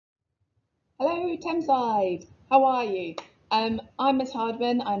Hello, Thameside. How are you? I'm Miss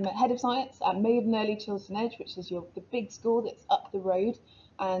Hardman. I'm head of science at Maiden Early Chiltern Edge, which is the big school that's up the road.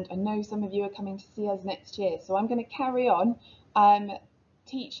 And I know some of you are coming to see us next year. So I'm going to carry on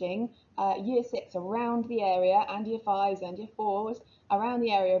teaching Year 6 around the area, and Year 5s and Year 4s around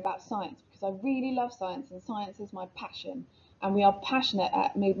the area about science, because I really love science and science is my passion. And we are passionate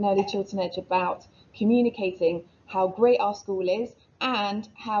at Maiden Early Chiltern Edge about communicating how great our school is and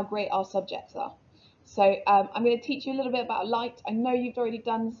how great our subjects are. So I'm going to teach you a little bit about light. I know you've already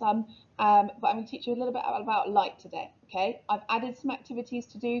done some, but I'm going to teach you a little bit about light today. Okay, I've added some activities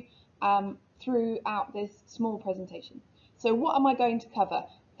to do throughout this small presentation. So what am I going to cover?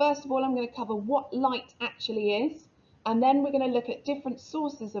 First of all, I'm going to cover what light actually is, and then we're going to look at different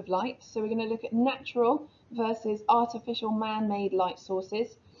sources of light. So we're going to look at natural versus artificial man-made light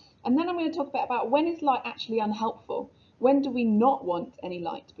sources. And then I'm going to talk a bit about when is light actually unhelpful. When do we not want any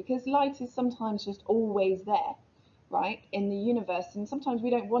light? Because light is sometimes just always there, right, in the universe, and sometimes we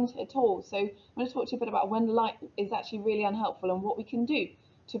don't want it at all. So I'm going to talk to you a bit about when light is actually really unhelpful and what we can do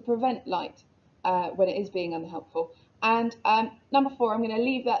to prevent light when it is being unhelpful. And number 4, I'm going to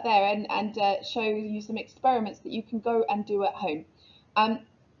leave that there and show you some experiments that you can go and do at home.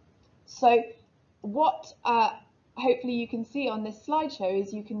 So what hopefully you can see on this slideshow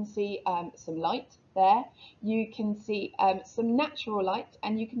is you can see some light there, you can see some natural light,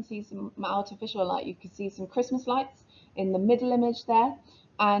 and you can see some artificial light. You can see some Christmas lights in the middle image there,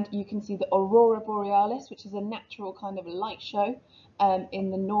 and you can see the aurora borealis, which is a natural kind of light show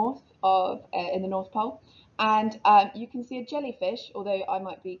in the north pole, and you can see a jellyfish, although I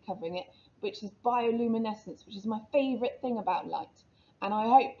might be covering it, which is bioluminescence, which is my favorite thing about light. And I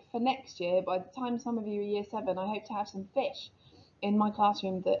hope for next year, by the time some of you are year 7, I hope to have some fish in my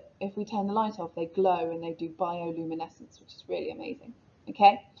classroom that if we turn the light off, they glow and they do bioluminescence, which is really amazing.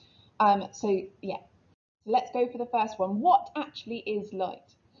 Okay, so yeah, let's go for the first one. What actually is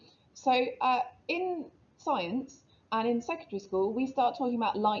light? So in science and in secondary school, we start talking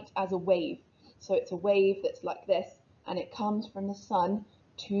about light as a wave. So it's a wave that's like this, and it comes from the sun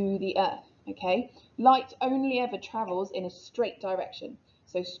to the earth. Okay, light only ever travels in a straight direction,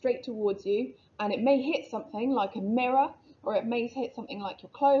 so straight towards you, and it may hit something like a mirror, or it may hit something like your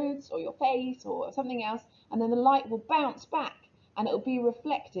clothes or your face or something else, and then the light will bounce back and it will be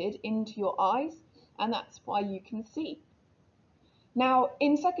reflected into your eyes, and that's why you can see. Now,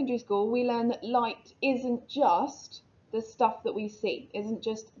 in secondary school, we learn that light isn't just the stuff that we see, isn't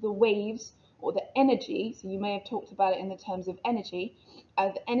just the waves or the energy. So you may have talked about it in the terms of energy,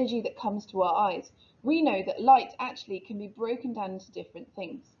 the energy that comes to our eyes. We know that light actually can be broken down into different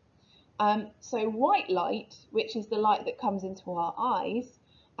things. So white light, which is the light that comes into our eyes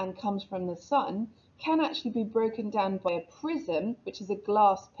and comes from the sun, can actually be broken down by a prism, which is a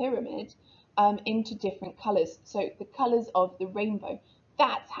glass pyramid, into different colours. So the colours of the rainbow.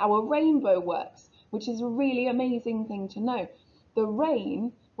 That's how a rainbow works, which is a really amazing thing to know. The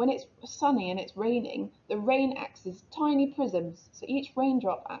rain, when it's sunny and it's raining, the rain acts as tiny prisms. So each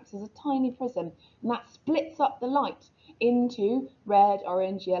raindrop acts as a tiny prism, and that splits up the light into red,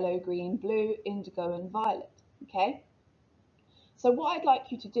 orange, yellow, green, blue, indigo, and violet. Okay? So what I'd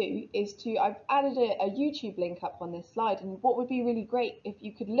like you to do is I've added a YouTube link up on this slide, and what would be really great if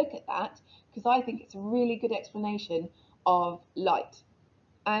you could look at that, because I think it's a really good explanation of light.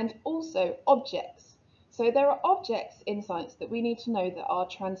 And also objects. So there are objects in science that we need to know that are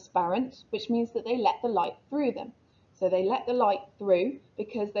transparent, which means that they let the light through them. So they let the light through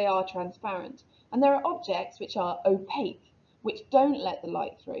because they are transparent. And there are objects which are opaque, which don't let the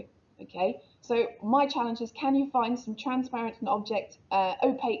light through. Okay, so my challenge is, can you find some transparent and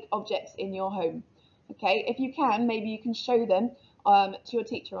opaque objects in your home? Okay, if you can, maybe you can show them to your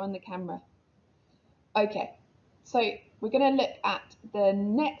teacher on the camera. Okay, so we're going to look at the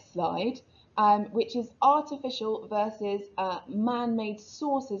next slide, which is artificial versus man-made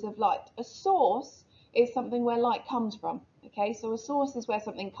sources of light. A source is something where light comes from. Okay, so a source is where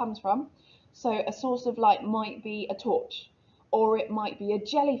something comes from. So a source of light might be a torch, or it might be a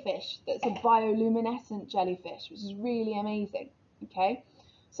jellyfish that's a bioluminescent jellyfish, which is really amazing. Okay,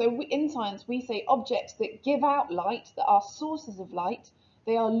 so in science we say objects that give out light, that are sources of light,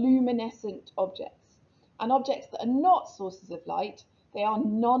 they are luminescent objects. And objects that are not sources of light, they are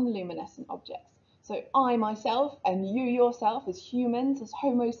non-luminescent objects. So I myself and you yourself as humans, as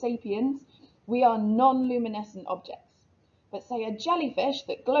Homo sapiens, we are non-luminescent objects. But say a jellyfish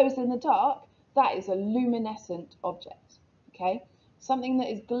that glows in the dark, that is a luminescent object. Okay? Something that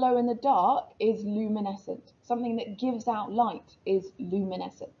is glow in the dark is luminescent. Something that gives out light is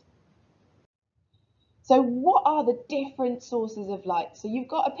luminescent. So what are the different sources of light? So you've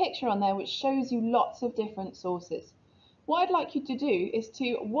got a picture on there which shows you lots of different sources. What I'd like you to do is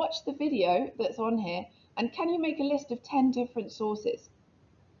to watch the video that's on here, and can you make a list of 10 different sources?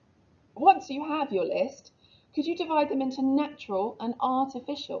 Once you have your list, could you divide them into natural and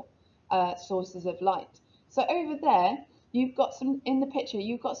artificial sources of light? So over there, you've got some, in the picture,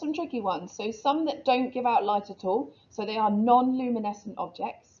 you've got some tricky ones. So some that don't give out light at all, so they are non-luminescent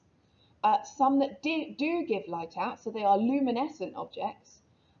objects. Some that do give light out, so they are luminescent objects.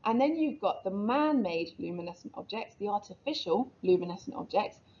 And then you've got the man-made luminescent objects, the artificial luminescent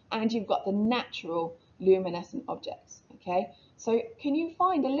objects, and you've got the natural luminescent objects, okay? So can you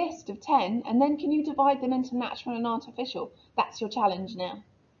find a list of 10, and then can you divide them into natural and artificial? That's your challenge now.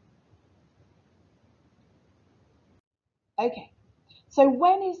 Okay, so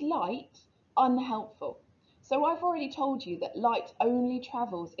when is light unhelpful? So I've already told you that light only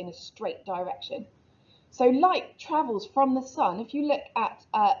travels in a straight direction. So light travels from the sun. If you look at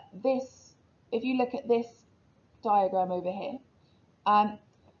this diagram over here,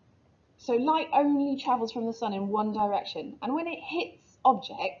 so light only travels from the sun in one direction, and when it hits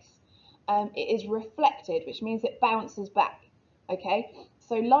objects, it is reflected, which means it bounces back. Okay,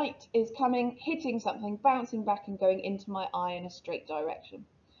 so light is coming, hitting something, bouncing back, and going into my eye in a straight direction,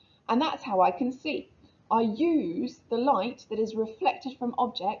 and that's how I can see. I use the light that is reflected from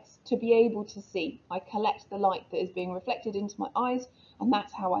objects to be able to see. I collect the light that is being reflected into my eyes, and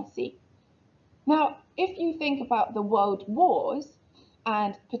that's how I see. Now, if you think about the world wars,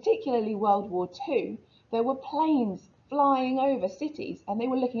 and particularly World War II, there were planes flying over cities, and they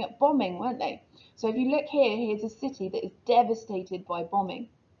were looking at bombing, weren't they? So if you look here, here's a city that is devastated by bombing,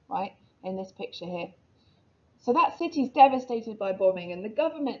 right, in this picture here. So that city's devastated by bombing, and the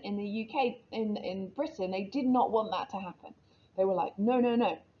government in the UK, in Britain, they did not want that to happen. They were like, no, no,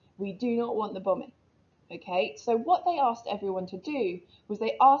 no, we do not want the bombing. Okay, so what they asked everyone to do was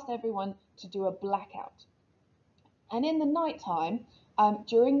they asked everyone to do a blackout. And in the night time,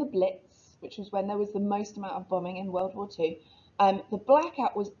 during the Blitz, which was when there was the most amount of bombing in World War II, the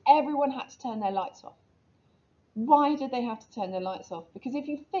blackout was everyone had to turn their lights off. Why did they have to turn their lights off? Because if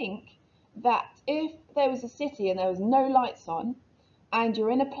you think that if there was a city and there was no lights on, and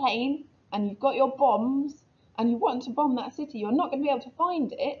you're in a plane and you've got your bombs and you want to bomb that city, you're not going to be able to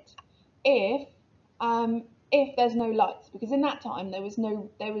find it if there's no lights, because in that time there was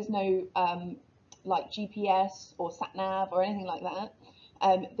no like GPS or sat nav or anything like that.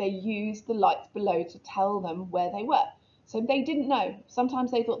 They used the lights below to tell them where they were. So they didn't know.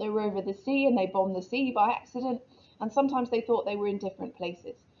 Sometimes they thought they were over the sea and they bombed the sea by accident, and sometimes they thought they were in different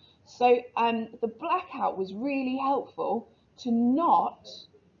places. So the blackout was really helpful to not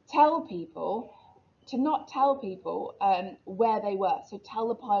tell people where they were. So tell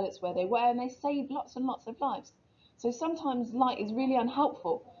the pilots where they were, and they saved lots and lots of lives. So sometimes light is really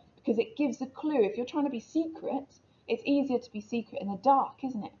unhelpful because it gives a clue. If you're trying to be secret, it's easier to be secret in the dark,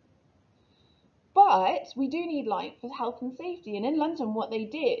 isn't it? But we do need light for health and safety. And in London, what they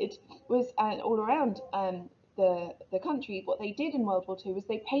did was, and all around the country, what they did in World War II was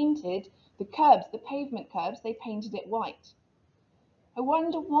they painted the curbs, the pavement curbs, they painted it white. I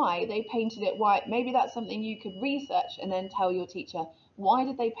wonder why they painted it white. Maybe that's something you could research and then tell your teacher. Why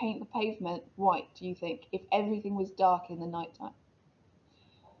did they paint the pavement white, do you think, if everything was dark in the night time?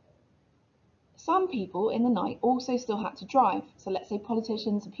 Some people in the night also still had to drive. So let's say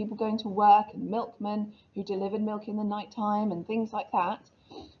politicians and people going to work and milkmen who delivered milk in the night time and things like that.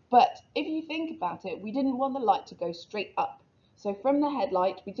 But if you think about it, we didn't want the light to go straight up. So from the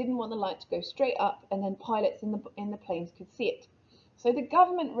headlight, we didn't want the light to go straight up, and then pilots in the planes could see it. So the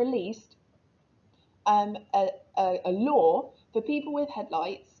government released a law for people with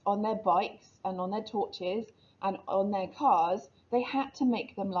headlights on their bikes and on their torches and on their cars. They had to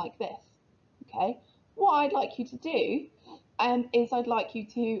make them like this. Okay, what I'd like you to do is I'd like you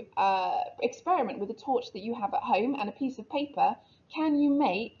to experiment with a torch that you have at home and a piece of paper. Can you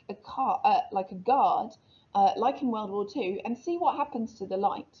make a car like a guard like in World War II, and see what happens to the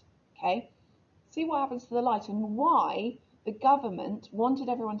light? Okay, see what happens to the light and why the government wanted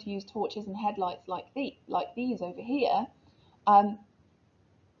everyone to use torches and headlights like these over here,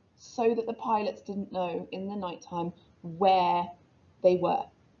 so that the pilots didn't know in the nighttime where they were.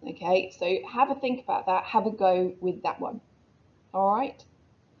 Okay, so have a think about that, have a go with that one. All right.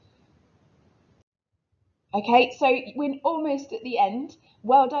 Okay, so we're almost at the end.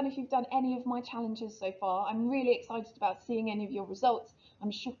 Well done if you've done any of my challenges so far. I'm really excited about seeing any of your results.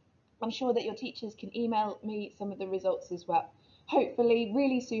 I'm sure that your teachers can email me some of the results as well. Hopefully,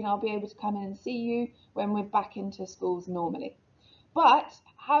 really soon I'll be able to come in and see you when we're back into schools normally. But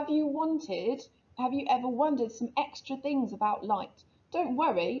have you have you ever wondered some extra things about light? Don't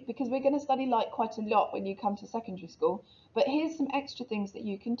worry, because we're going to study light quite a lot when you come to secondary school, but here's some extra things that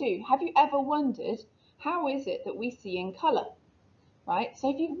you can do. Have you ever wondered, how is it that we see in colour? Right, so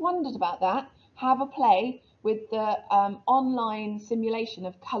if you've wondered about that, have a play with the online simulation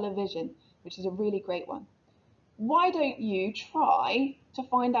of colour vision, which is a really great one. Why don't you try to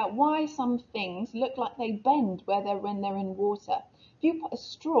find out why some things look like they bend when they're in water? If you put a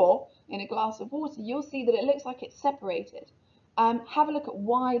straw in a glass of water, you'll see that it looks like it's separated. Have a look at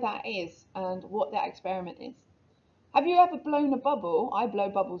why that is and what that experiment is. Have you ever blown a bubble? I blow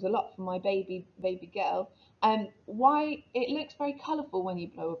bubbles a lot for my baby girl. Why it looks very colourful when you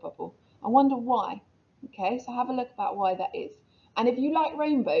blow a bubble. I wonder why. Okay, so have a look about why that is. And if you like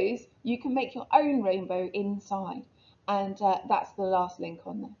rainbows, you can make your own rainbow inside. And that's the last link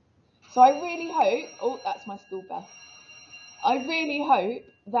on there. So I really hope, oh, that's my school bell. I really hope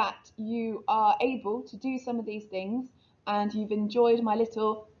that you are able to do some of these things and you've enjoyed my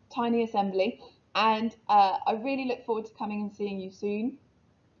little tiny assembly. And I really look forward to coming and seeing you soon.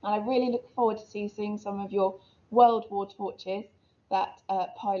 And I really look forward to seeing some of your World War torches that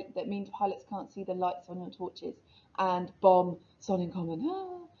that means pilots can't see the lights on your torches and bomb Son in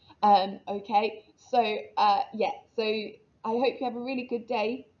Common. Okay, so yeah, so I hope you have a really good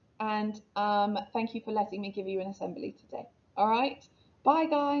day and thank you for letting me give you an assembly today. All right, bye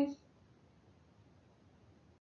guys.